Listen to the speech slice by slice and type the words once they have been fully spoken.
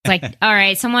like, all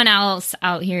right, someone else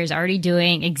out here is already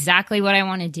doing exactly what I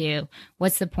want to do.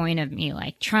 What's the point of me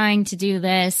like trying to do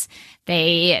this?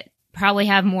 They probably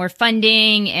have more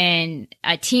funding and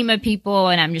a team of people,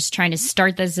 and I'm just trying to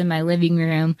start this in my living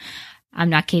room. I'm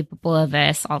not capable of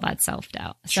this, all that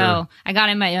self-doubt. Sure. So I got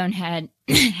in my own head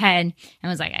and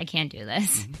was like, I can't do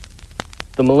this.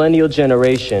 The millennial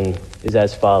generation is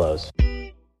as follows.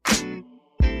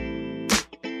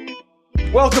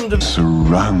 Welcome to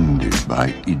Surrounded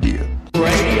by Idiots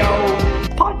Radio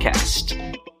Podcast.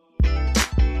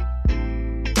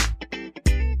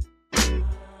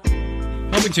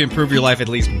 Helping to improve your life at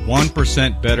least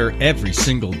 1% better every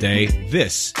single day.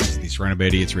 This is the Surrounded by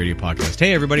Idiots Radio Podcast.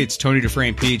 Hey, everybody, it's Tony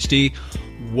Dufresne, PhD,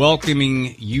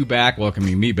 welcoming me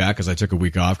back, because I took a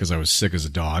week off because I was sick as a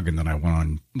dog, and then I went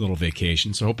on a little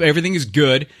vacation. So I hope everything is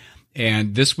good.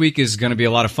 And this week is going to be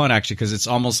a lot of fun, actually, because it's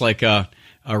almost like a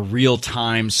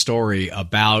real-time story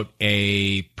about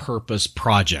a purpose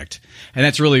project. And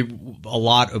that's really a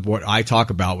lot of what I talk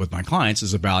about with my clients,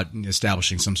 is about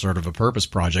establishing some sort of a purpose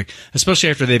project, especially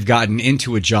after they've gotten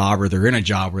into a job or they're in a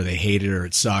job where they hate it or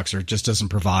it sucks or it just doesn't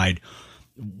provide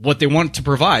what they want to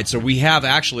provide. So we have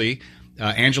actually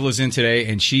Angela's in today,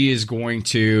 and she is going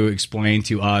to explain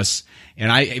to us,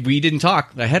 and we didn't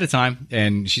talk ahead of time,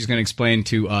 and she's going to explain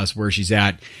to us where she's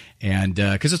at. And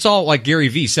because it's all, like Gary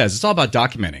Vee says, it's all about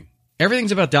documenting.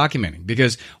 Everything's about documenting,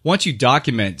 because once you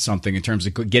document something in terms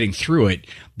of getting through it,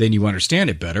 then you understand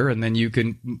it better, and then you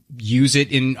can use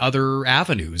it in other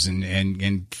avenues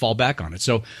and fall back on it.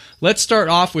 So let's start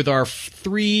off with our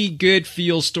 3 good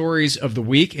feel stories of the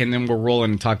week, and then we'll roll in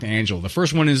and talk to Angela. The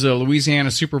first one is a Louisiana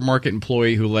supermarket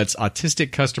employee who lets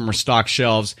autistic customers stock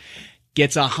shelves,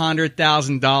 gets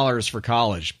 $100,000 for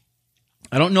college.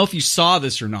 I don't know if you saw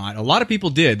this or not. A lot of people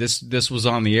did. This was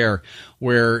on the air,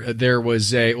 where there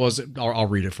was I'll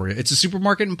read it for you. It's a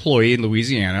supermarket employee in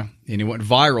Louisiana, and he went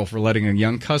viral for letting a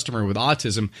young customer with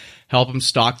autism help him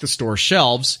stock the store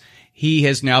shelves. He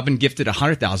has now been gifted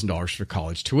 $100,000 for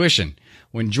college tuition.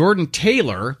 When Jordan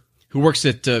Taylor, who works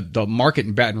at the market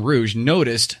in Baton Rouge,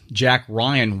 noticed Jack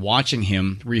Ryan watching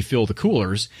him refill the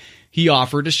coolers, he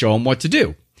offered to show him what to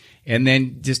do.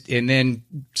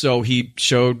 So he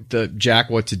showed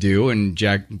Jack what to do, and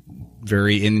Jack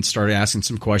started asking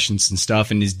some questions and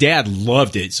stuff, and his dad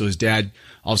loved it. So his dad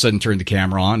all of a sudden turned the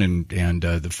camera on and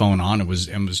the phone on and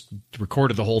was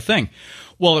recorded the whole thing.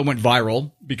 Well, it went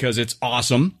viral because it's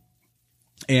awesome.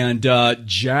 And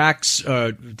Jack's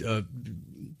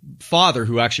father,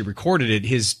 who actually recorded it,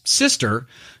 his sister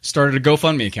started a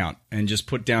GoFundMe account and just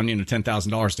put down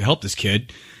 $10,000 to help this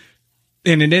kid.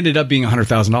 And it ended up being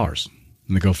 $100,000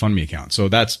 in the GoFundMe account. So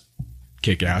that's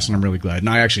kick-ass, and I'm really glad. And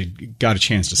I actually got a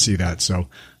chance to see that, so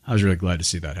I was really glad to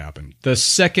see that happen. The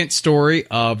second story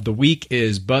of the week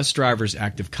is bus driver's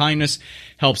act of kindness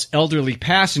helps elderly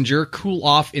passenger cool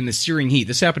off in the searing heat.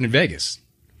 This happened in Vegas,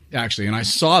 actually, and I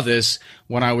saw this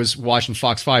when I was watching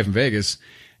Fox 5 in Vegas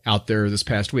out there this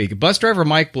past week. Bus driver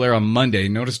Mike Blair on Monday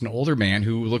noticed an older man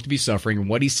who looked to be suffering, and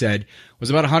what he said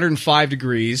was about 105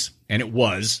 degrees, and it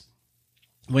was,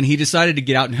 when he decided to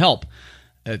get out and help.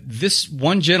 This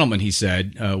one gentleman, he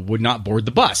said, would not board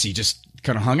the bus. He just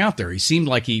kind of hung out there. He seemed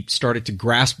like he started to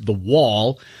grasp the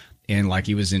wall and like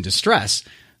he was in distress.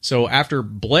 So after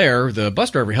Blair, the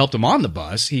bus driver, helped him on the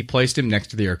bus, he placed him next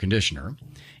to the air conditioner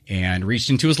and reached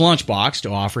into his lunchbox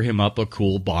to offer him up a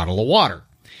cool bottle of water.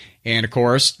 And of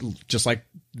course, just like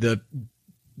the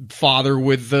father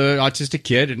with the autistic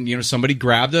kid, and somebody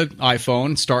grabbed the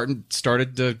iPhone,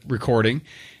 started the recording.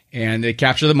 And they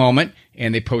captured the moment,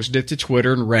 and they posted it to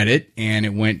Twitter and Reddit, and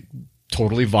it went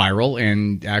totally viral.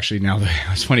 And actually, now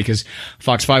it's funny because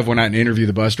Fox 5 went out and interviewed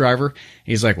the bus driver.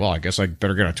 He's like, well, I guess I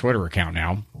better get a Twitter account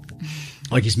now.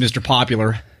 Like he's Mr.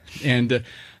 Popular. And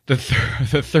the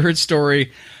third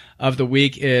story of the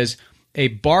week is a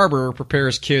barber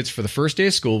prepares kids for the first day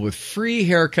of school with free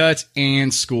haircuts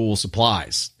and school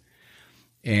supplies.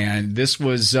 And this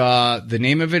was, the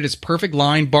name of it is Perfect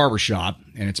Line Barbershop,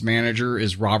 and its manager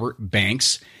is Robert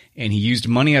Banks, and he used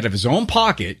money out of his own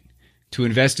pocket to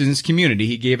invest in his community.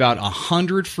 He gave out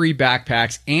 100 free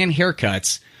backpacks and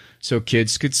haircuts so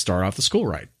kids could start off the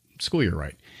school year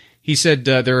right. He said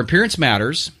their appearance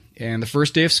matters, and the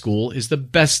first day of school is the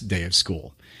best day of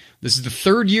school. This is the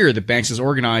 3rd year that Banks has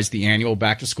organized the annual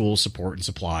back-to-school support and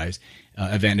supplies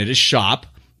event at his shop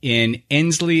in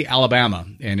Ensley, Alabama,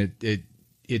 and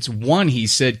it's one, he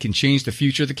said, can change the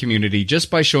future of the community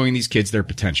just by showing these kids their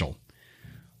potential.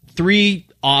 3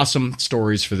 awesome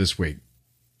stories for this week.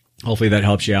 Hopefully that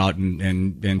helps you out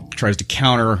and tries to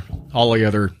counter all the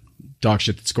other dog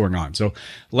shit that's going on. So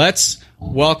let's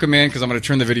welcome in, because I'm going to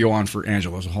turn the video on for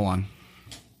Angela. So hold on.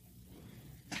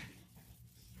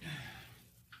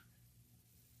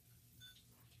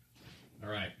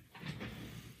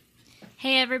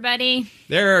 Hey, everybody.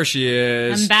 There she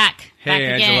is. I'm back. Hey, Back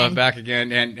Angela, again. back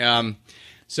again. And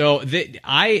so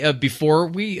before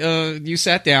you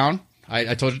sat down,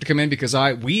 I told you to come in because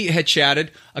we had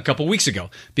chatted a couple weeks ago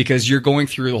because you're going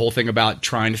through the whole thing about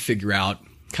trying to figure out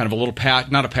kind of a little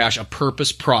a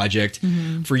purpose project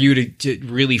for you to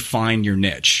really find your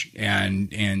niche.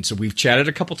 And so we've chatted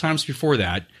a couple times before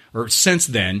that, or since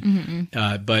then.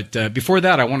 But before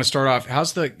that, I want to start off.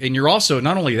 And you're also,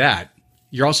 not only that,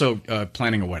 you're also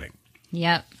planning a wedding.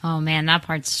 Yep. Oh, man, that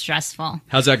part's stressful.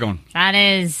 How's that going? That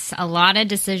is a lot of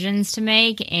decisions to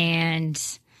make and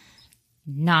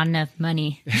not enough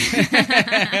money.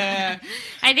 I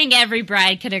think every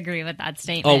bride could agree with that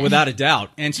statement. Oh, without a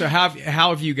doubt. And so how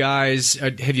have you guys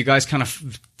kind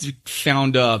of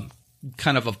found a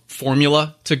kind of a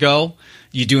formula to go?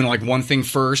 You doing like one thing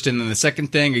first and then the second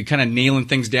thing? Are you kind of nailing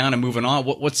things down and moving on?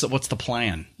 What's the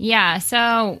plan? Yeah,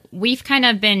 so we've kind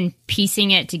of been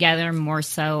piecing it together more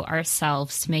so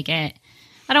ourselves to make it,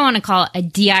 I don't want to call it a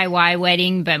DIY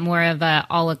wedding, but more of a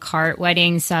a la carte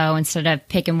wedding. So instead of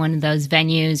picking one of those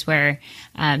venues where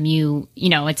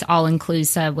it's all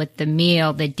inclusive with the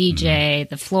meal, the DJ,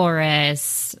 the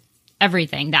florist,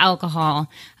 everything, the alcohol,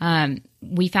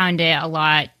 we found it a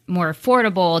lot more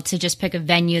affordable to just pick a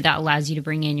venue that allows you to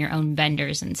bring in your own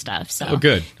vendors and stuff. So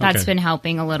good. That's Okay. been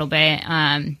helping a little bit.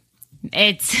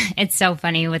 It's so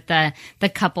funny with the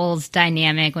couples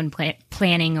dynamic when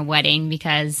planning a wedding,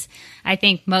 because I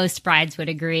think most brides would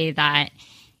agree that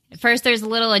at first there's a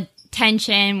little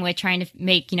tension with trying to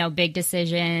make, big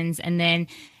decisions. And then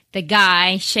the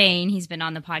guy, Shane, he's been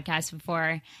on the podcast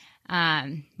before,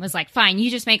 was like, fine,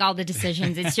 you just make all the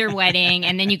decisions. It's your wedding.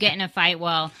 And then you get in a fight.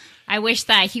 Well, I wish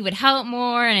that he would help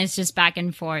more, and it's just back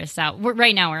and forth. So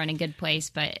right now we're in a good place,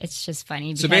 but it's just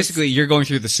funny. So basically, you're going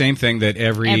through the same thing that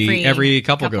every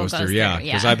couple goes through. Yeah, through,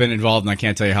 because I've been involved, and I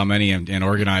can't tell you how many, and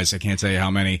organized, I can't tell you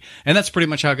how many, and that's pretty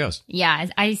much how it goes. Yeah,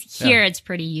 I hear it's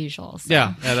pretty usual. So.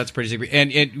 Yeah, that's pretty secret.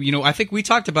 And I think we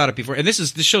talked about it before. And this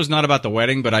show's not about the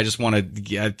wedding, but I just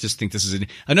think this is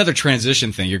another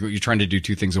transition thing. You're trying to do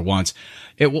two things at once.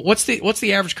 What's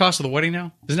the average cost of the wedding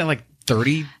now? Isn't it like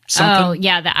 30 something? Oh,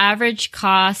 yeah. The average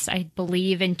cost, I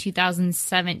believe, in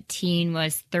 2017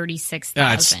 was $36,000.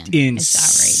 That's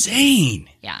insane.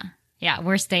 Yeah.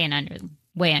 We're staying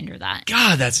way under that.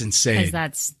 God, that's insane. Because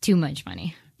that's too much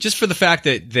money. Just for the fact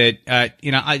that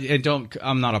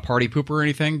I'm not a party pooper or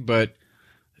anything, but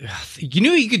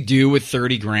you could do with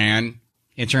 30 grand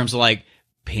in terms of like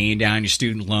paying down your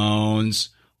student loans,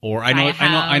 or I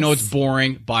know it's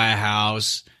boring. Buy a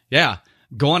house. Yeah.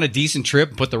 Go on a decent trip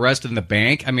and put the rest in the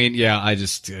bank. I mean, yeah, I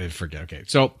just forget. Okay.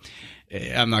 So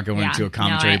I'm not going into a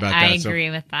commentary about that. I agree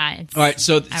with that. It's all right.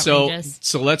 outrageous.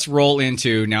 So let's roll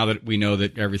into, now that we know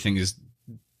that everything is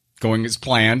going as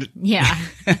planned. Yeah.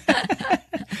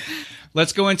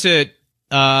 Let's go into,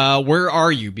 where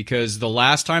are you? Because the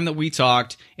last time that we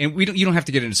talked, and you don't have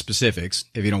to get into specifics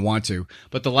if you don't want to,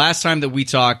 but the last time that we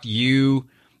talked, you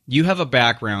have a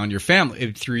background,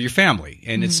 through your family,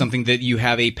 and it's something that you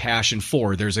have a passion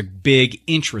for. There's a big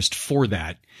interest for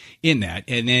that, and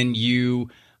then you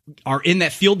are in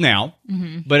that field now,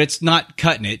 but it's not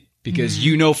cutting it because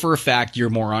you know for a fact you're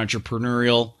more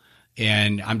entrepreneurial,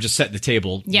 and I'm just setting the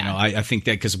table. Yeah. I think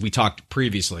that because we talked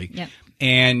previously, Yep.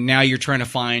 and now you're trying to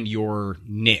find your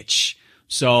niche.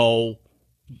 So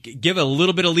give a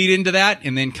little bit of lead into that,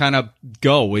 and then kind of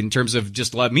go in terms of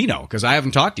just let me know, because I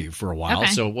haven't talked to you for a while.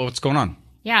 Okay. So what's going on?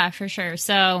 Yeah, for sure.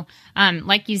 So,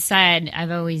 like you said, I've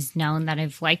always known that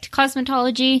I've liked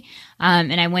cosmetology.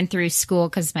 And I went through school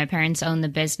because my parents own the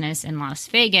business in Las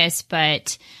Vegas,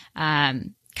 but,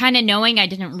 kind of knowing I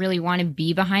didn't really want to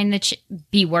be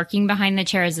be working behind the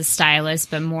chair as a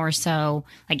stylist, but more so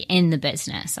like in the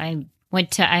business. I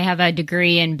have a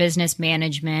degree in business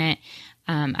management.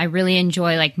 I really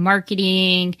enjoy like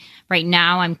marketing. Right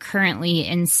now I'm currently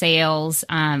in sales,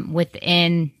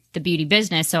 within the beauty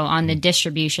business. So on the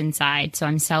distribution side, so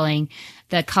I'm selling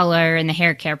the color and the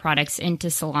hair care products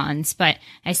into salons, but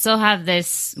I still have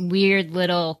this weird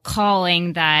little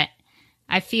calling that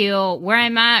I feel where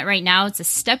I'm at right now, it's a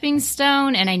stepping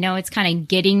stone, and I know it's kind of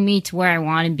getting me to where I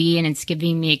want to be, and it's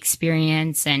giving me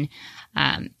experience and,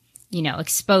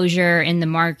 exposure in the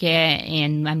market,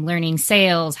 and I'm learning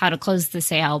sales, how to close the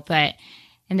sale. But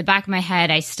in the back of my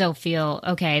head, I still feel,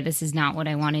 okay, this is not what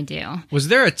I want to do. Was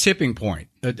there a tipping point,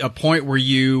 a point where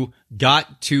you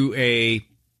got to a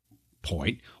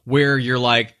point where you're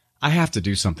like, I have to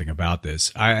do something about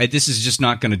this. This is just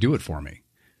not going to do it for me?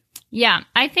 Yeah,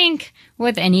 I think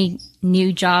with any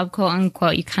new job, quote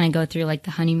unquote, you kind of go through like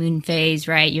the honeymoon phase,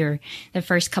 right? You're the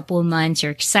first couple of months,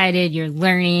 you're excited, you're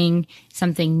learning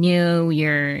something new,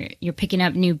 you're picking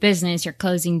up new business, you're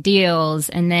closing deals.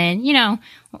 And then,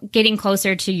 getting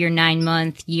closer to your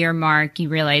 9-month year mark, you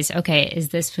realize, okay, is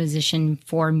this position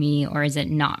for me or is it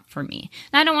not for me?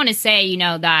 And I don't want to say,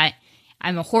 that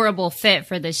I'm a horrible fit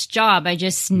for this job. I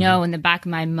just know in the back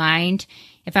of my mind,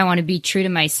 if I want to be true to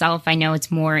myself, I know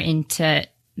it's more into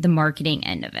the marketing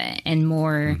end of it and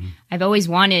more. I've always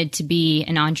wanted to be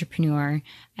an entrepreneur.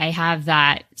 I have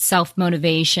that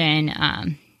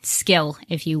self-motivation skill,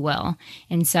 if you will.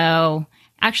 And so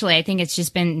actually, I think it's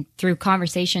just been through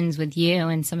conversations with you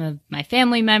and some of my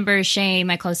family members, Shay,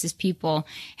 my closest people.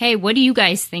 Hey, what do you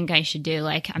guys think I should do?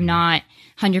 Like, I'm not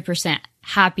 100%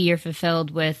 happy or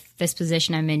fulfilled with this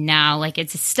position I'm in now. Like,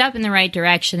 it's a step in the right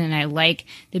direction and I like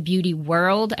the beauty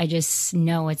world. I just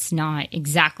know it's not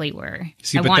exactly where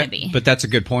I want to be. But that's a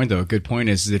good point, though. A good point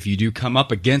is if you do come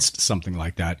up against something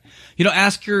like that,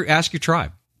 ask your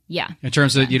tribe. Yeah. In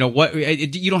terms of, what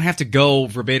you don't have to go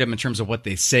verbatim in terms of what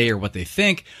they say or what they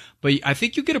think, but I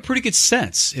think you get a pretty good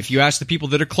sense if you ask the people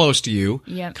that are close to you,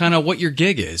 kind of what your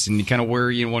gig is and kind of where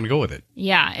you want to go with it.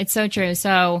 Yeah, it's so true.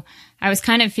 So I was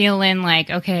kind of feeling like,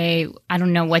 okay, I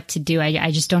don't know what to do.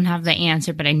 I just don't have the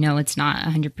answer, but I know it's not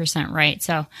 100% right.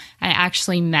 So I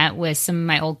actually met with some of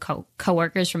my old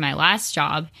coworkers from my last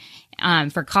job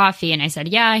for coffee. And I said,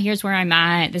 yeah, here's where I'm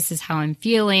at. This is how I'm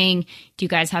feeling. Do you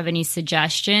guys have any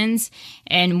suggestions?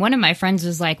 And one of my friends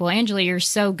was like, well, Angela, you're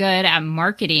so good at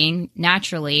marketing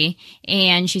naturally.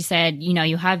 And she said,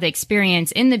 you have the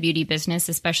experience in the beauty business,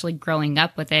 especially growing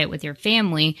up with it with your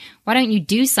family. Why don't you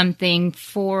do something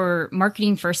for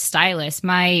marketing for stylists?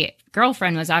 My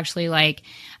girlfriend was actually like,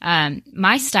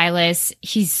 my stylist,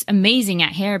 he's amazing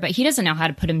at hair, but he doesn't know how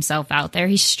to put himself out there.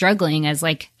 He's struggling as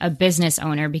like a business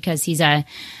owner because he's a,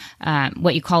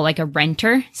 what you call like a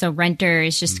renter. So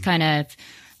renters just kind of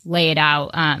lay it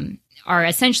out, are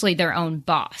essentially their own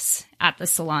boss at the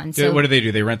salon. So what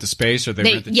do? They rent the space or they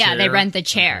rent the chair? Yeah, they rent the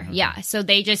chair. Okay. Yeah. So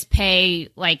they just pay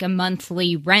like a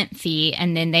monthly rent fee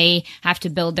and then they have to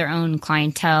build their own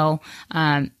clientele.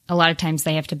 A lot of times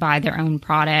they have to buy their own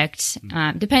product,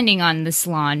 depending on the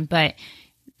salon, but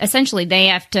essentially they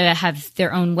have to have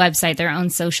their own website, their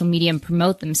own social media and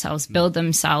promote themselves, build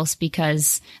themselves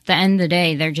because at the end of the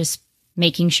day, they're just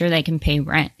making sure they can pay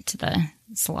rent to the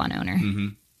salon owner.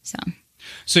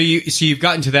 So you've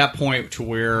gotten to that point to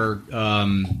where there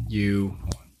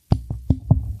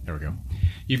we go.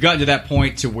 You've gotten to that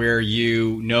point to where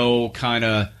you know kind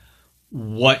of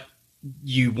what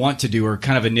you want to do or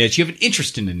kind of a niche. You have an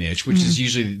interest in a niche, which is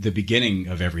usually the beginning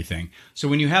of everything. So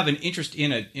when you have an interest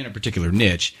in a particular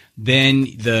niche, then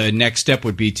the next step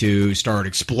would be to start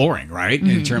exploring, right?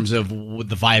 In terms of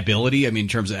the viability. I mean, in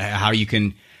terms of how you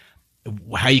can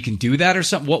do that or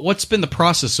something. What's been the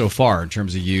process so far in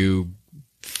terms of you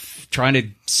trying to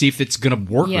see if it's going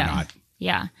to work or not?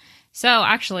 Yeah. So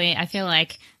actually, I feel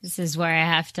like this is where I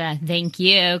have to thank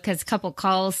you because a couple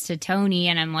calls to Tony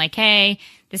and I'm like, hey,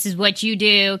 this is what you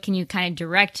do. Can you kind of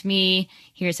direct me?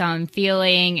 Here's how I'm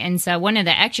feeling. And so one of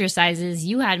the exercises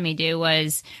you had me do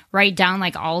was write down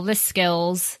like all the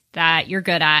skills that you're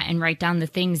good at and write down the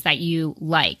things that you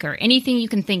like or anything you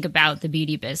can think about the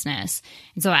beauty business.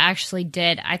 And so I actually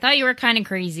did. I thought you were kind of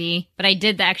crazy, but I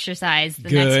did the exercise the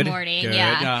next morning. Good.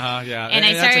 Yeah. Yeah. And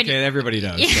that's started, okay. Everybody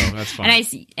does. So that's fine.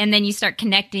 And then you start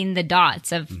connecting the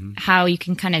dots of how you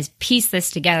can kind of piece this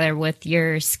together with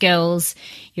your skills,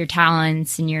 your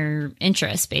talents, and your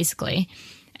interests, basically,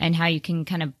 and how you can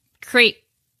kind of create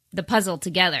the puzzle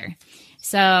together.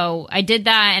 So I did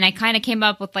that, and I kind of came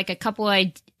up with like a couple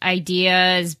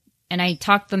ideas, and I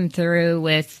talked them through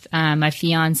with my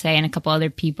fiance and a couple other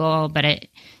people, but it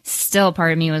still,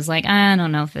 part of me was like, I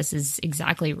don't know if this is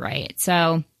exactly right.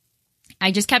 So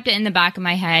I just kept it in the back of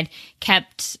my head,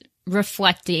 kept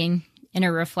reflecting,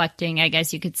 I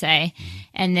guess you could say.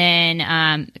 And then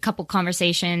a couple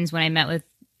conversations when I met with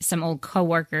some old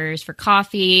coworkers for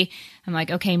coffee. I'm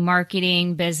like, okay,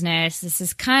 marketing, business, this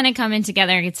is kind of coming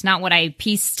together. It's not what I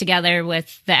pieced together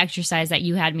with the exercise that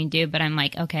you had me do, but I'm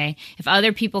like, okay, if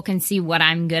other people can see what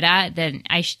I'm good at, then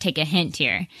I should take a hint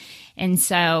here. And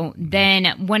so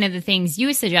then one of the things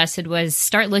you suggested was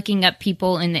start looking up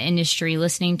people in the industry,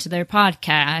 listening to their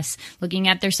podcasts, looking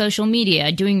at their social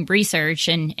media, doing research,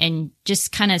 and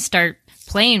just kind of start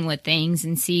playing with things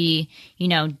and see,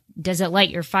 does it light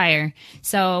your fire?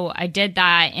 So I did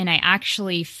that, and I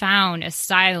actually found a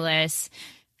stylist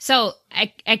So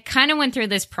I kind of went through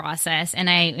this process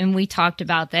and we talked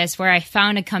about this where I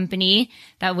found a company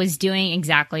that was doing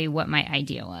exactly what my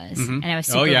idea was. And I was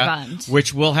super bummed.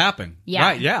 Which will happen. Yeah.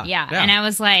 Right, yeah. And I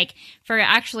was like, for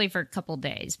a couple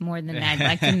days, more than I'd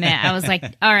like to admit, I was like,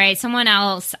 all right, someone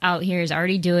else out here is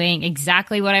already doing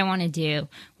exactly what I want to do.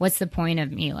 What's the point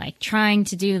of me like trying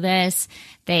to do this?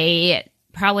 They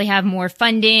probably have more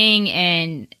funding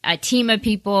and a team of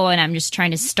people, and I'm just trying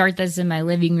to start this in my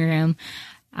living room.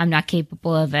 I'm not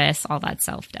capable of this, all that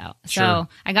self-doubt. Sure. So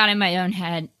I got in my own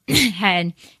head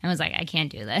and was like, I can't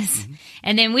do this.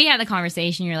 And then we had the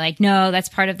conversation. You're like, no, that's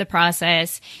part of the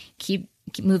process. Keep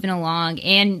moving along.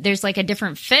 And there's like a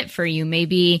different fit for you.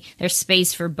 Maybe there's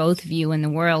space for both of you in the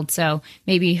world. So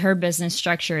maybe her business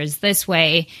structure is this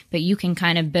way, but you can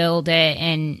kind of build it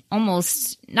and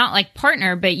almost not like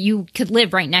partner, but you could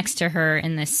live right next to her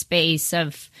in this space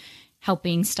of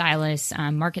helping stylists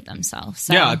market themselves.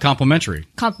 So, yeah, complementary.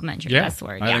 Complementary, Yeah, that's the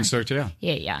word. I Yeah. think so too.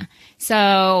 Yeah.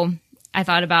 So I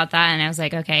thought about that and I was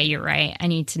like, okay, you're right. I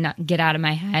need to not get out of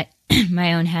my head,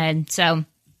 my own head. So,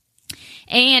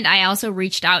 and I also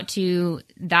reached out to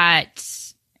that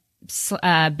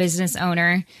business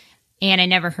owner and I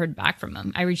never heard back from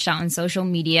him. I reached out on social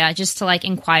media just to like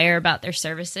inquire about their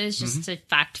services, just to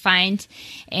fact find,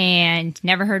 and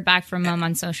never heard back from him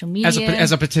on social media.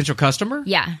 As a potential customer?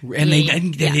 Yeah. And they Yeah.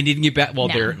 didn't get back. Well,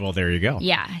 No. there you go.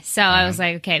 Yeah. So I was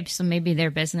like, okay, so maybe their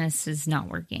business is not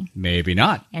working Maybe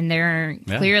not. and they're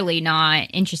clearly not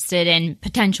interested in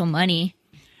potential money.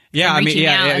 Yeah, I mean, Reaching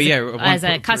out as a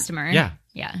One- customer. Yeah.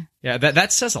 Yeah. Yeah,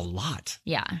 that says a lot.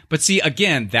 Yeah. But see,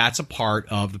 again, that's a part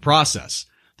of the process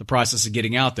of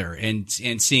getting out there and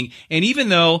seeing. And even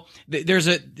though there's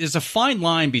a fine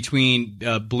line between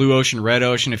blue ocean, red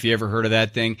ocean, if you ever heard of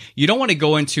that thing, you don't want to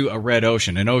go into a red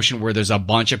ocean, an ocean where there's a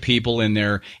bunch of people in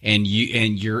there and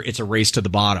it's a race to the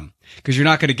bottom. Because you're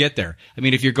not going to get there. I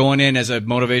mean, if you're going in as a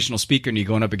motivational speaker and you're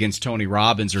going up against Tony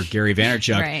Robbins or Gary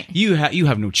Vaynerchuk, Right. you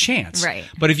have no chance. Right.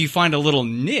 But if you find a little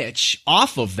niche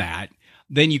off of that,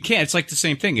 then you can. It's like the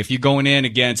same thing. If you're going in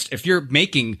against, if you're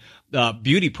making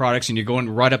beauty products and you're going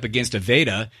right up against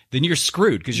Aveda, then you're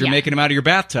screwed because you're Yeah. making them out of your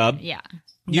bathtub. Yeah.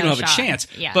 You No don't have shot. a chance.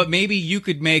 Yeah. But maybe you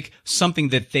could make something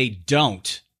that they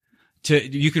don't.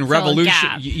 You can Fill a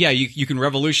gap. you can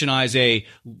revolutionize a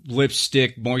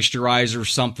lipstick, moisturizer,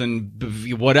 something,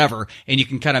 whatever, and you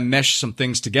can kind of mesh some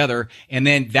things together. And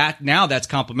then that's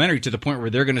complementary to the point where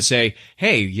they're going to say,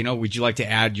 hey, would you like to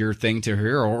add your thing to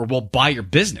here, or we'll buy your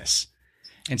business.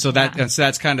 And so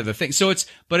that's kind of the thing. So it's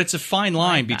a fine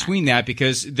line between that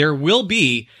because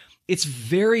it's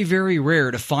very, very rare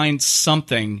to find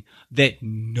something that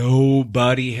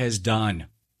nobody has done.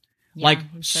 Yeah, Like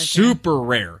it's so true. super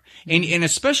rare. And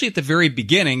especially at the very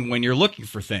beginning when you're looking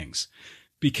for things.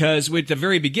 Because with the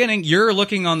very beginning, you're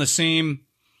looking on the same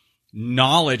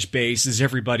knowledge base as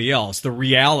everybody else. The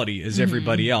reality is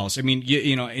everybody else. I mean,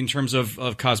 in terms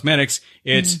of cosmetics,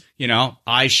 it's,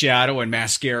 eyeshadow and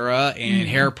mascara and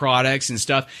hair products and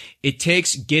stuff. It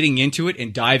takes getting into it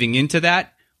and diving into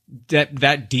that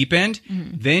deep end.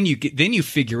 Then you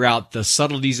figure out the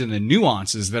subtleties and the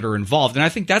nuances that are involved. And I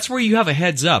think that's where you have a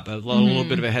heads up, a little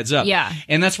bit of a heads up. Yeah.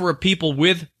 And that's where people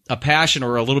with a passion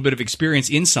or a little bit of experience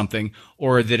in something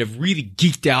or that have really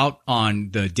geeked out on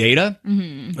the data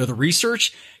or the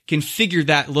research can figure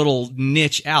that little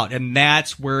niche out. And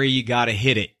that's where you got to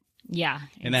hit it. Yeah.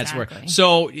 And that's where, exactly.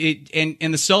 so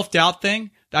and the self-doubt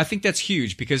thing, I think that's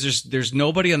huge because there's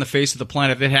nobody on the face of the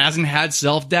planet that hasn't had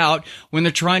self-doubt when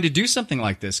they're trying to do something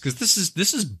like this. Cause this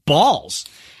is balls.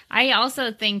 I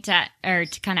also think to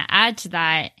kind of add to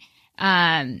that,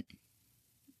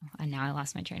 and now I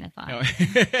lost my train of thought.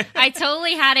 I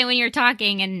totally had it when you were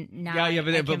talking, and now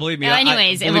But believe me,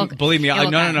 anyways, believe me, it will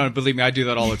come. no, believe me, I do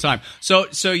that all the time. So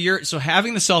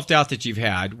having the self-doubt that you've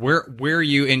had, where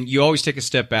you, and you always take a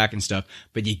step back and stuff,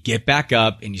 but you get back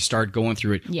up and you start going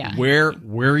through it. Yeah. Where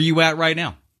are you at right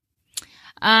now?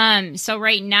 So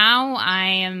right now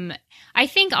I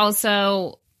think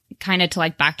also kind of to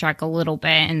like backtrack a little bit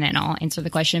and then I'll answer the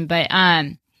question, but,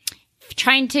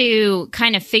 trying to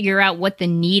kind of figure out what the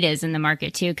need is in the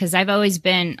market too, because I've always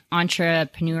been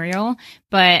entrepreneurial,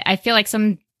 but I feel like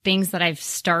some things that I've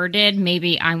started,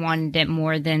 maybe I wanted it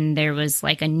more than there was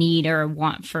like a need or a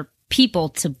want for people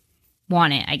to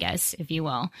want it, I guess, if you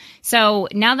will. So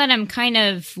now that I'm kind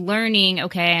of learning,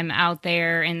 okay, I'm out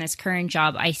there in this current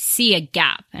job, I see a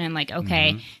gap and I'm like,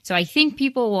 okay, so I think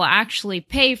people will actually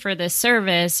pay for this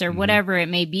service or whatever it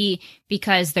may be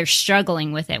because they're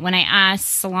struggling with it. When I ask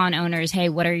salon owners, hey,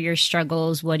 what are your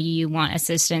struggles? What do you want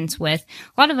assistance with?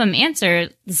 A lot of them answer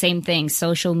the same thing: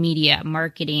 social media,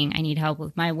 marketing. I need help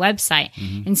with my website.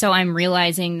 And so I'm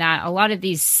realizing that a lot of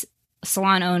these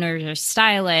salon owners or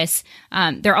stylists,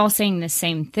 they're all saying the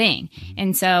same thing.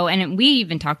 And so, and we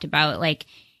even talked about like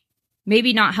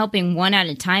maybe not helping one at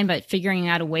a time, but figuring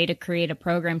out a way to create a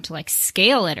program to like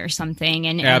scale it or something.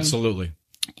 And Absolutely.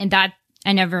 And that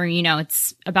I never,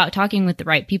 it's about talking with the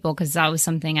right people, because that was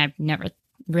something I've never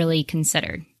really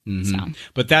considered. So,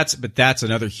 But that's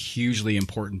another hugely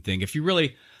important thing. If you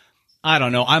really, I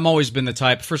don't know. I'm always been the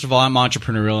type, first of all, I'm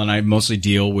entrepreneurial and I mostly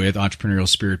deal with entrepreneurial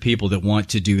spirit people that want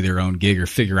to do their own gig or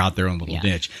figure out their own little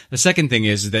niche. The second thing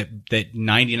is that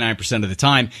 99% of the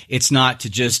time, it's not to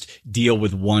just deal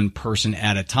with one person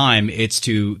at a time. It's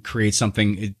to create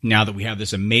something. Now that we have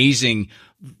this amazing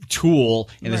tool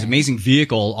and this amazing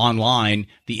vehicle online,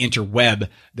 the interweb,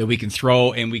 that we can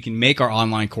throw and we can make our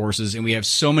online courses, and we have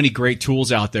so many great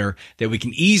tools out there that we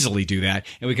can easily do that.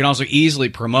 And we can also easily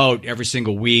promote every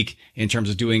single week in terms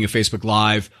of doing a Facebook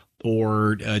Live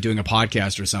or doing a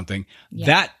podcast or something.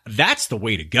 That's the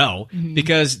way to go,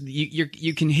 because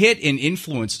you can hit and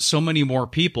influence so many more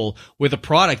people with a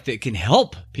product that can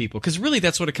help people. Because really,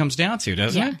 that's what it comes down to,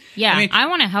 doesn't it? Yeah, I mean, I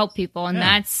want to help people, and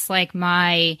that's like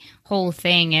my whole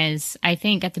thing. Is I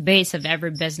think at the base of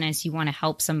every business, you want to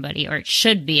help somebody, or it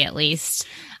should be at least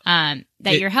that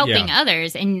you're helping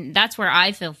others, and that's where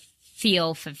I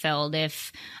feel fulfilled.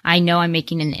 If I know I'm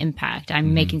making an impact,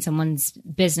 I'm making someone's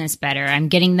business better, I'm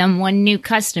getting them one new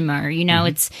customer,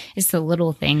 it's the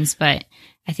little things. But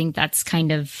I think that's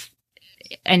kind of,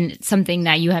 and something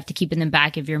that you have to keep in the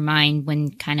back of your mind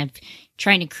when kind of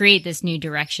trying to create this new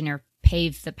direction or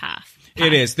pave the path.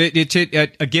 It is.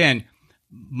 Again,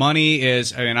 money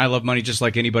is, I mean, I love money just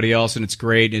like anybody else, and it's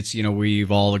great. It's,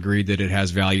 we've all agreed that it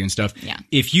has value and stuff. Yeah.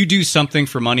 If you do something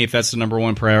for money, if that's the number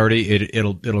one priority,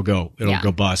 it'll go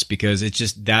bust, because it's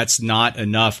just, that's not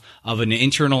enough of an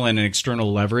internal and an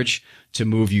external leverage to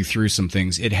move you through some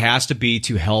things. It has to be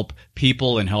to help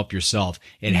people and help yourself.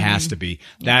 It has to be.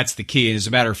 That's the key. And as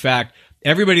a matter of fact,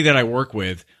 everybody that I work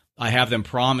with, I have them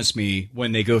promise me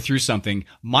when they go through something.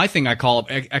 My thing, I call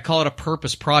it a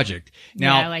purpose project.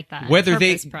 Now, I like that. Whether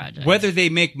Purpose they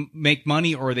make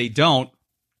money or they don't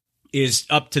is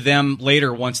up to them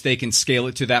later once they can scale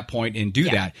it to that point and do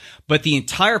that. But the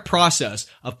entire process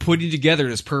of putting together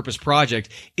this purpose project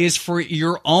is for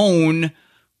your own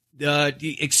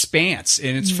expanse,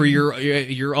 and it's for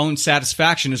your own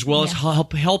satisfaction, as well as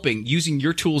helping, using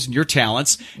your tools and your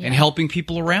talents and helping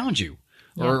people around you.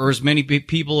 Or as many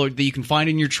people that you can find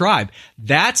in your tribe.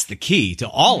 That's the key to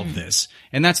all of this.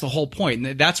 And that's the whole point.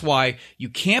 And that's why you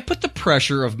can't put the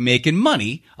pressure of making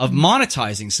money, of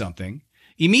monetizing something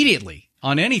immediately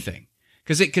on anything.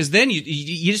 Because then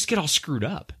you just get all screwed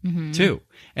up too.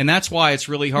 And that's why it's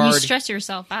really hard. You stress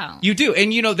yourself out. You do.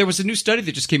 And there was a new study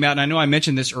that just came out, and I know I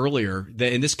mentioned this earlier,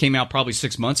 and this came out probably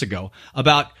 6 months ago,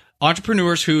 about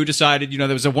entrepreneurs who decided, there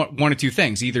was one of two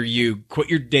things. Either you quit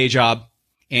your day job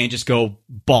and just go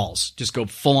balls, just go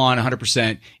full on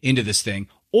 100% into this thing.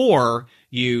 Or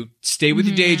you stay with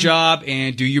your day job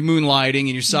and do your moonlighting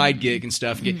and your side gig and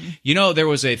stuff. There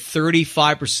was a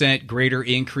 35% greater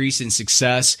increase in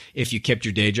success if you kept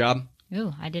your day job.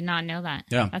 Ooh, I did not know that.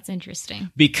 Yeah. That's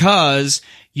interesting. Because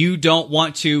you don't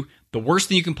want to, the worst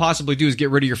thing you can possibly do is get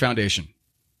rid of your foundation.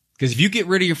 Because if you get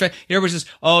rid of your, everybody says,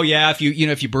 oh yeah, if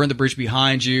you burn the bridge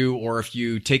behind you, or if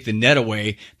you take the net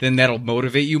away, then that'll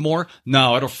motivate you more.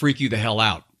 No, it'll freak you the hell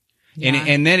out. Yeah.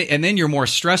 And then you're more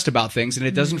stressed about things, and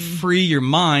it doesn't free your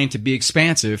mind to be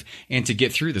expansive and to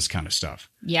get through this kind of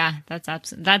stuff. Yeah,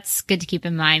 that's good to keep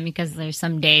in mind, because there's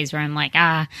some days where I'm like,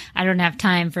 I don't have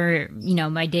time for,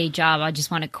 my day job. I just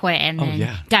want to quit and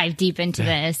then dive deep into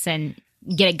this and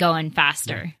get it going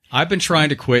faster. I've been trying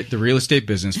to quit the real estate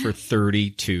business for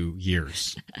 32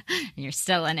 years. And you're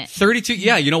still in it. 32.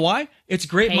 Yeah. You know why? It's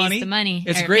great pays money. The money.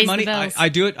 It's great money. I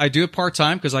do it part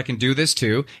time because I can do this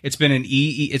too. It's been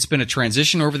it's been a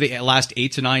transition over the last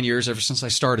 8 to 9 years ever since I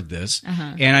started this.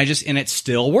 And it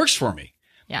still works for me.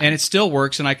 Yeah. And it still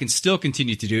works, and I can still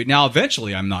continue to do it. Now,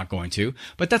 eventually I'm not going to,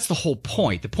 but that's the whole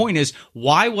point. The point is,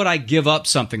 why would I give up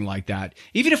something like that?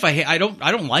 Even if I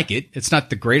don't like it. It's not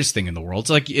the greatest thing in the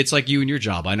world. It's like you and your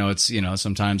job. I know it's,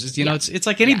 sometimes it's, it's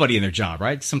like anybody in their job,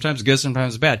 right? Sometimes good,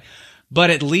 sometimes bad. But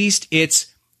at least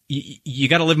it's you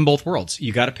got to live in both worlds.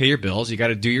 You got to pay your bills. You got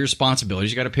to do your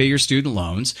responsibilities. You got to pay your student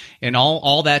loans, and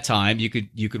all that time you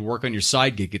could work on your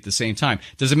side gig at the same time.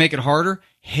 Does it make it harder?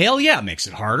 Hell yeah, it makes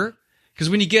it harder. Because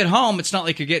when you get home, it's not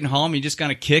like you're getting home. You just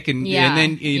kind of kick and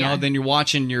then then you're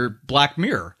watching your Black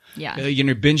Mirror. Yeah,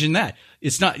 binging that.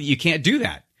 It's not. You can't do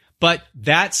that. But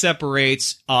that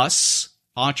separates us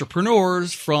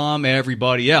entrepreneurs from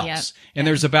everybody else. Yep. And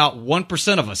there's about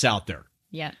 1% of us out there.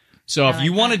 Yeah. So if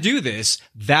you want to do this,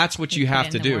 that's what you have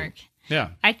to do. Work.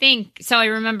 Yeah. I think so. I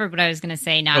remember what I was going to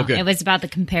say now. Okay. It was about the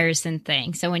comparison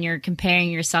thing. So when you're comparing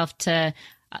yourself to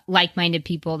like-minded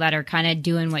people that are kind of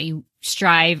doing what you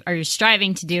you're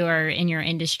striving to do or in your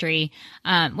industry,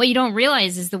 what you don't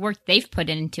realize is the work they've put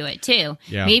into it too.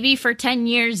 Yeah. Maybe for 10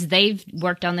 years, they've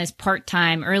worked on this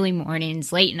part-time, early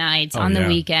mornings, late nights, on the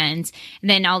weekends.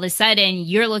 And then all of a sudden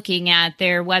you're looking at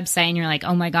their website and you're like,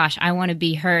 oh my gosh, I want to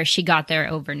be her. She got there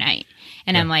overnight.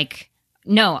 And I'm like,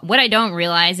 no, what I don't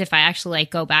realize if I actually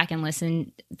go back and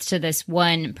listen to this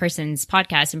one person's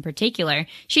podcast in particular,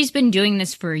 she's been doing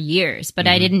this for years, but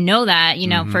I didn't know that,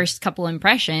 first couple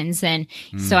impressions. And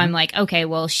so I'm like, okay,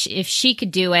 well, if she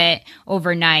could do it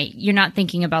overnight, you're not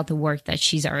thinking about the work that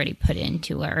she's already put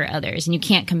into or others. And you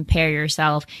can't compare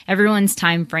yourself. Everyone's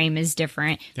time frame is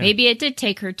different. Yeah. Maybe it did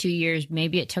take her 2 years.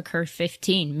 Maybe it took her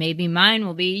 15. Maybe mine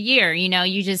will be a year.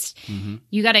 You just,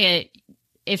 you got to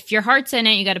if your heart's in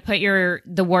it, you got to put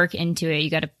the work into it. You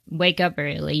got to wake up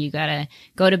early. You got to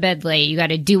go to bed late. You got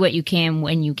to do what you can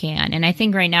when you can. And I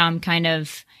think right now I'm kind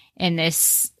of in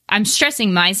this, I'm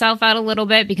stressing myself out a little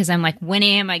bit because I'm like, when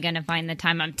am I going to find the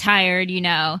time? I'm tired,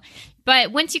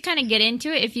 But once you kind of get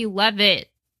into it, if you love it,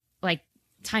 like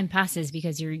time passes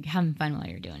because you're having fun while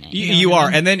you're doing it. You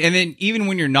are. And then even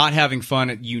when you're not having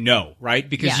fun, right?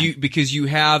 Because you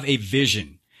have a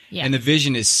vision and the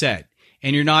vision is set.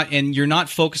 And you're not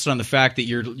focused on the fact that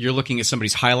you're looking at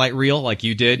somebody's highlight reel like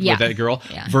you did with that girl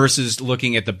versus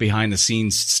looking at the behind the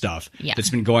scenes stuff that's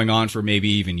been going on for maybe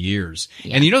even years.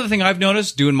 Yeah. And the thing I've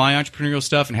noticed doing my entrepreneurial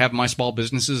stuff and having my small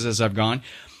businesses as I've gone,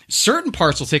 certain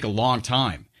parts will take a long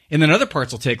time and then other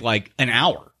parts will take like an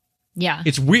hour. Yeah.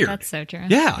 It's weird. That's so true.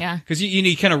 Yeah. Yeah. Cause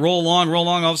you kind of roll along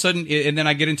all of a sudden. And then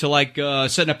I get into like,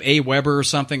 setting up Aweber or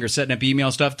something or setting up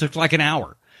email stuff. It took like an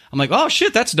hour. I'm like, oh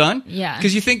shit, that's done. Yeah.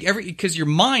 Because you think because your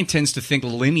mind tends to think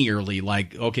linearly,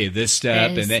 like, okay, this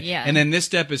step and then this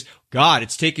step is, God,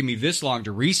 it's taking me this long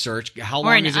to research. How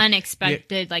long is it? Or an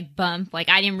unexpected bump. Like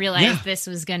I didn't realize this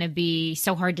was going to be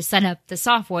so hard to set up the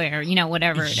software,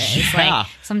 whatever it is. Yeah. Like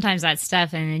sometimes that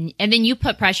stuff. And then you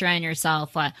put pressure on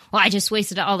yourself. Well, I just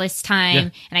wasted all this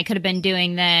time and I could have been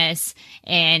doing this.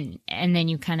 And then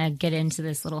you kind of get into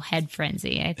this little head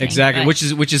frenzy, I think. Exactly.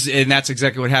 But, which is, and that's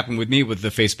exactly what happened with me with the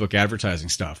Facebook advertising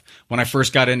stuff. When I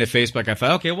first got into Facebook, I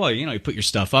thought, okay, well, you put your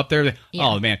stuff up there. Yeah.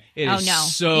 Oh man, it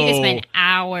is so. You can spend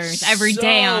hours every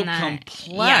day on that.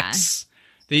 Complex.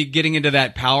 Yeah. Getting into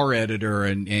that Power Editor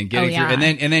and getting through,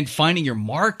 and then finding your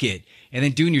market. And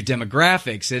then doing your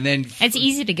demographics, and then it's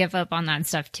easy to give up on that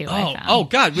stuff too. Oh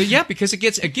God, well, yeah, because it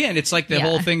gets it's like the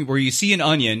whole thing where you see an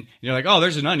onion, and you're like, oh,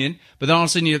 there's an onion, but then all of a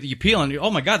sudden you peel and oh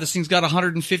my God, this thing's got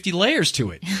 150 layers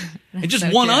to it, and just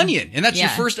so one onion, and that's your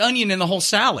first onion in the whole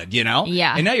salad,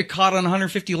 Yeah. And now you're caught on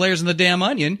 150 layers in the damn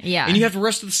onion, and you have the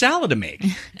rest of the salad to make,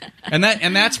 and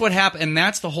that's what happened, and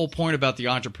that's the whole point about the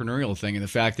entrepreneurial thing, and the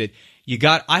fact that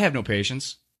I have no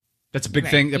patience. That's a big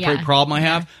thing, problem I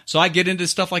have. So I get into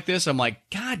stuff like this. I'm like,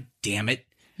 God damn it.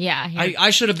 Yeah.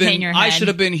 I should have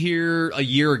been here a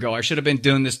year ago. I should have been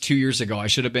doing this 2 years ago. I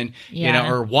should have been,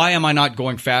 or why am I not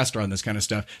going faster on this kind of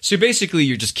stuff? So basically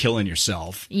you're just killing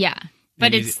yourself. Yeah.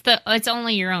 But it's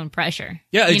only your own pressure.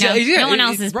 Yeah. No one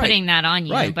else is putting that on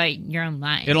you, but your own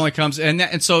mind. It only comes,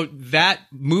 and so that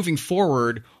moving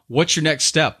forward, what's your next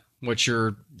step? Where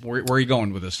are you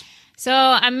going with this? So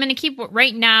I'm going to keep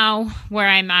right now where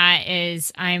I'm at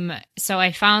is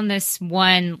I found this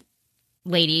one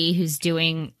lady who's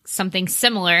doing something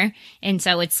similar. And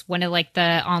so it's one of like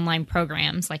the online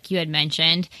programs like you had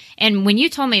mentioned. And when you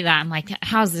told me that, I'm like,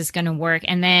 how's this going to work?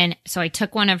 And then, so I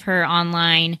took one of her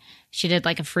online, she did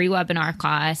like a free webinar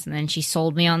class and then she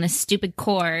sold me on this stupid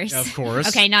course. Of course.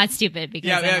 Okay, not stupid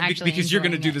because because you're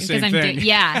going to do the same thing.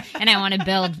 And I want to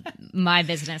build my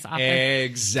business off of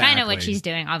exactly kind of what she's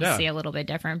doing, obviously a little bit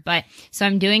different. But so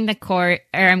I'm doing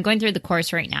I'm going through the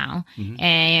course right now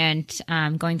and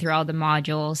going through all the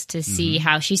modules to see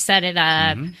how she set it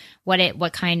up,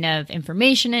 what kind of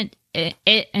information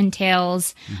it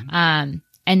entails. And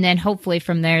then hopefully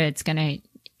from there it's going to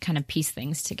kind of piece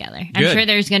things together. I'm sure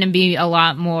there's going to be a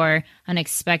lot more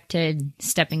unexpected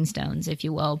stepping stones, if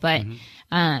you will. But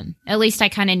at least I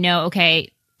kind of know,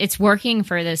 okay, it's working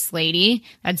for this lady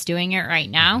that's doing it right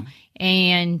now.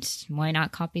 And why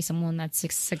not copy someone that's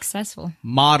successful?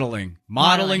 Modeling.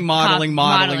 There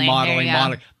you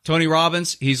go. Tony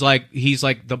Robbins, he's like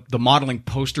the modeling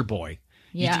poster boy.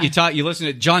 Yeah. You listen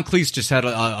to John Cleese just had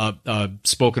a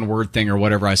spoken word thing or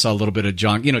whatever. I saw a little bit of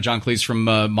John Cleese from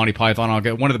Monty Python. I'll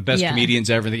get one of the best comedians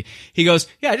ever. He goes,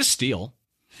 yeah, just steal.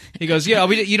 He goes, yeah,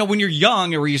 when you're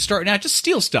young or you start now, just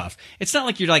steal stuff. It's not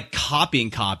like you're like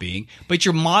copying, but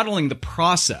you're modeling the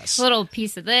process. Little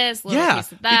piece of this, little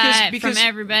piece of that because from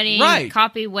everybody. Right.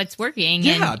 Copy what's working.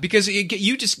 Yeah, because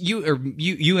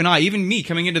you and I, even me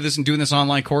coming into this and doing this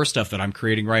online course stuff that I'm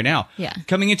creating right now. Yeah.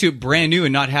 Coming into it brand new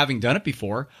and not having done it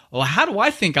before. Well, how do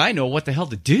I think I know what the hell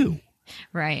to do?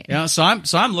 Right. You know, so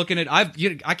I'm looking at I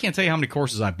can't tell you how many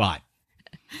courses I bought.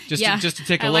 Just to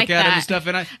take a look at it and stuff.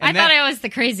 And I thought I was the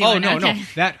crazy one. Oh, no.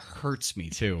 That hurts me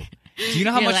too. Do you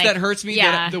know how much that hurts me?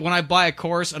 Yeah. That when I buy a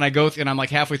course and I go and I'm like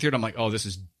halfway through it, I'm like, oh, this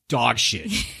is dog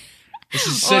shit. This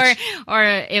is such... Or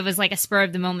it was like a spur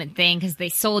of the moment thing because they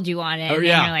sold you on it. Oh, and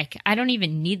yeah. you're like, I don't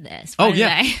even need this. Oh,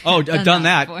 yeah. I've done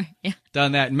that. Yeah.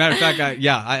 Done that. Matter of fact,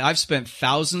 I've spent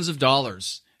thousands of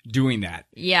dollars doing that.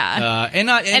 Yeah. And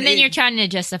then you're trying to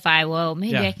justify, well,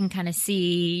 maybe I can kind of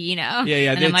see, you know.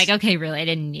 Yeah. And I'm like, okay, really, I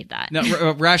didn't need that.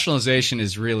 No, rationalization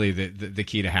is really the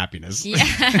key to happiness. Yeah.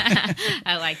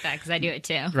 I like that because I do it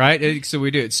too. Right? So we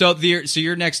do it. So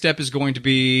your next step is going to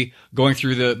be going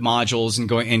through the modules and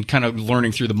going and kind of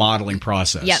learning through the modeling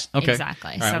process. Yep, okay.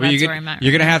 exactly. All right. So that's where I'm at.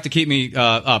 You're going to have to keep me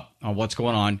up on what's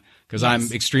going on. Because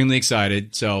I'm extremely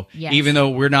excited. So even though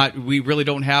we really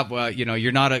don't have,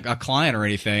 you're not a client or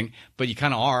anything, but you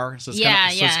kind of are. So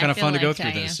it's kind of fun to go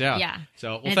through this. Yeah. Yeah.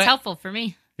 So and it's helpful for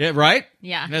me. Yeah. Right.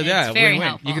 Yeah. It's very win-win.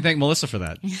 helpful. You can thank Melissa for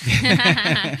that.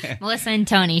 Melissa and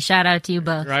Tony, shout out to you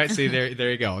both. Right. See,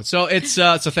 there you go. So it's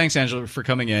so thanks, Angela, for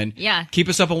coming in. Yeah. Keep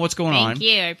us up on what's going on. Thank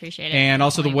you. I appreciate it. And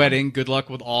also the wedding. Good luck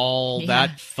with all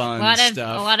that fun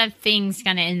stuff. A lot of things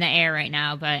kind of in the air right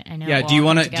now, but I know. Yeah. Do you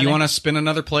want to spin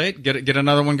another plate? Get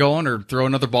another one going, or throw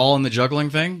another ball in the juggling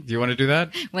thing? Do you want to do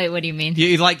that? Wait, what do you mean?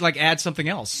 You like add something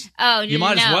else? Oh, you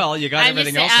might as well. You got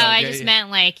everything else. I just meant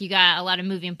like you got a lot of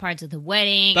moving parts of the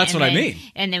wedding. That's what I mean.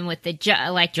 And then with the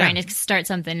trying to start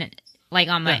something like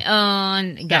on my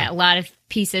own, got a lot of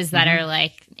pieces that are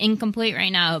like incomplete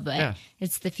right now, but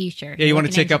it's the future. Yeah, you want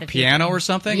to take up piano or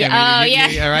something? Yeah.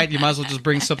 All right, you might as well just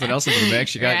bring something else into the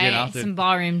mix. You got some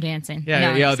ballroom dancing.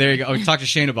 Yeah, there you go. Talk to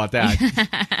Shane about that.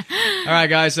 All right,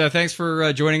 guys, thanks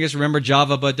for joining us. Remember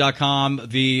JavaBud.com,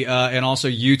 and also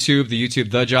YouTube. The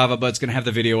JavaBud's going to have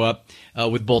the video up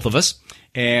with both of us.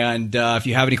 And if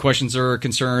you have any questions or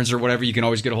concerns or whatever, you can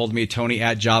always get a hold of me at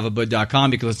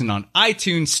Tony@JavaBud.com. You can listen on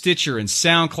iTunes, Stitcher, and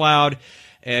SoundCloud.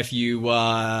 If you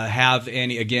have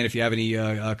any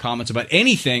comments about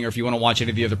anything, or if you want to watch any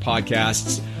of the other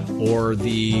podcasts or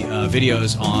the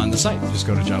videos on the site, just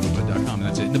go to JavaBud.com, and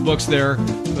that's it. And the book's there,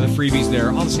 the freebies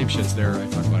there, all the same shit's there. I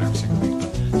talk about every single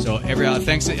week. So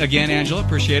thanks again, Angela.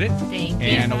 Appreciate it. Thank you.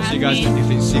 And we'll see you guys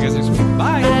next week.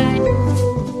 Bye.